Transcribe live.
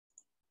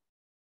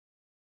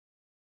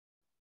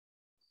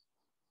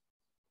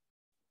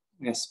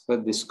As per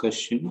this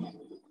question,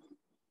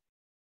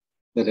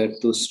 there are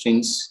two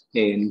strings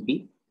A and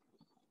B.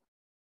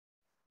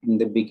 In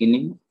the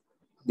beginning,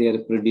 they are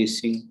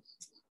producing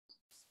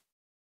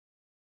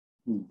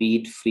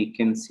beat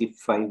frequency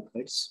 5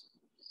 Hz.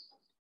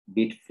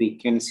 Beat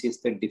frequency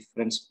is the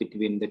difference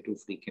between the two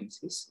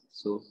frequencies.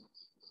 So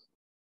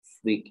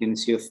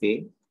frequency of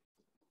A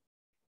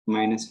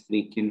minus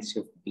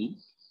frequency of B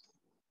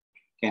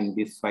can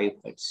be 5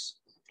 Hz.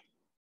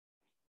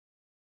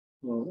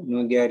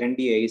 No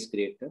guarantee A is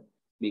greater.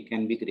 B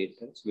can be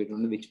greater. So we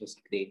don't know which was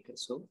greater.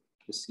 So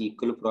this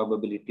equal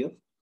probability of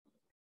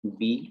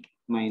B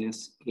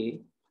minus A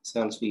is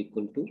also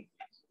equal to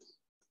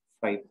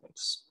 5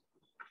 Hz.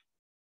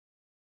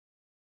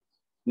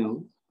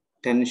 Now,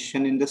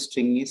 tension in the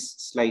string is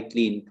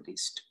slightly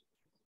increased.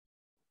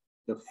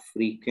 The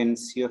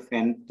frequency of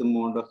nth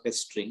mode of a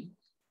string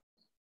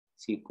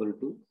is equal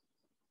to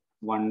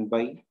 1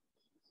 by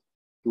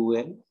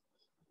 2L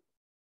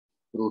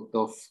root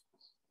of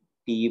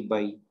T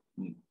by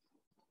mu.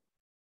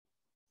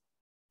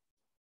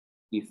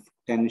 If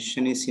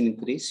tension is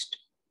increased,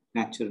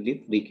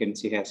 naturally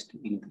frequency has to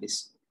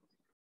increase,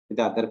 with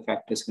the other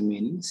factors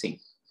remaining same.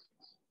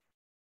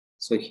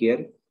 So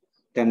here,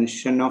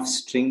 tension of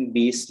string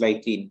B is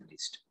slightly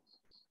increased.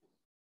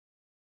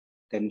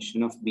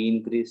 Tension of B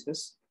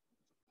increases,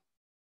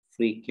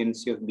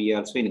 frequency of B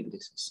also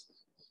increases.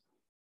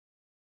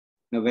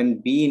 Now when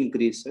B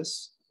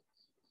increases,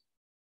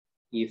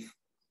 if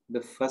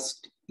the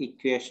first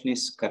equation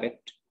is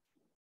correct,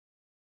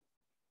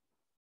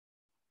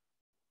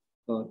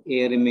 or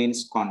A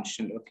remains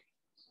constant, okay.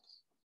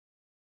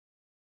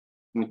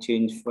 Now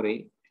change for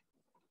A.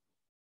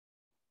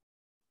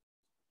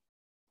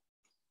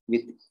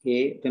 With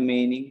A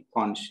remaining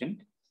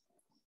constant,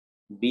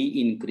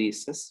 B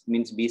increases,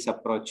 means B is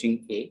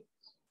approaching A,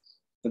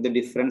 but the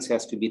difference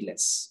has to be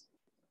less.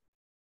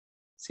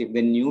 So if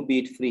the new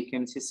beat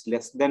frequency is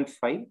less than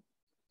 5,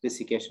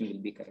 this equation will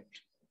be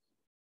correct.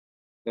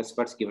 That's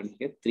what's given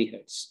here, 3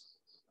 Hz.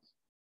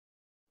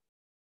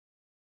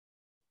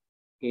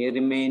 A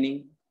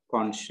remaining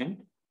constant,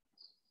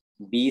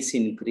 B is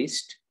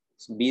increased,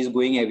 so B is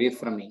going away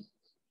from A.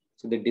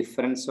 So the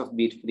difference of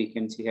beat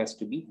frequency has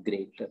to be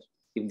greater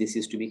if this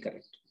is to be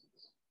correct.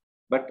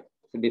 But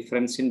the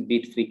difference in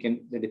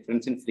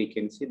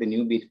frequency, the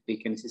new beat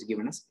frequency is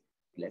given as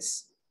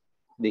less.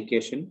 The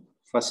equation,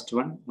 first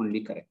one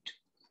only correct.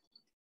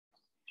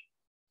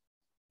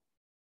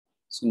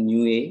 So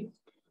new A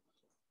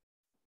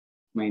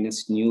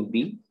minus new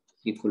B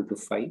equal to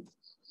 5.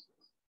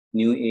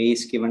 New A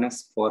is given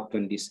as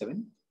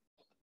 427.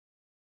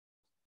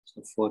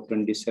 So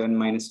 427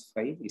 minus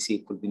 5 is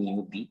equal to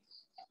new B.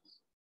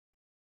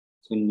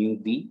 So new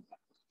B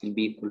will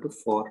be equal to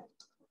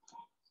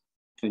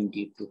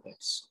 422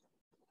 Hz.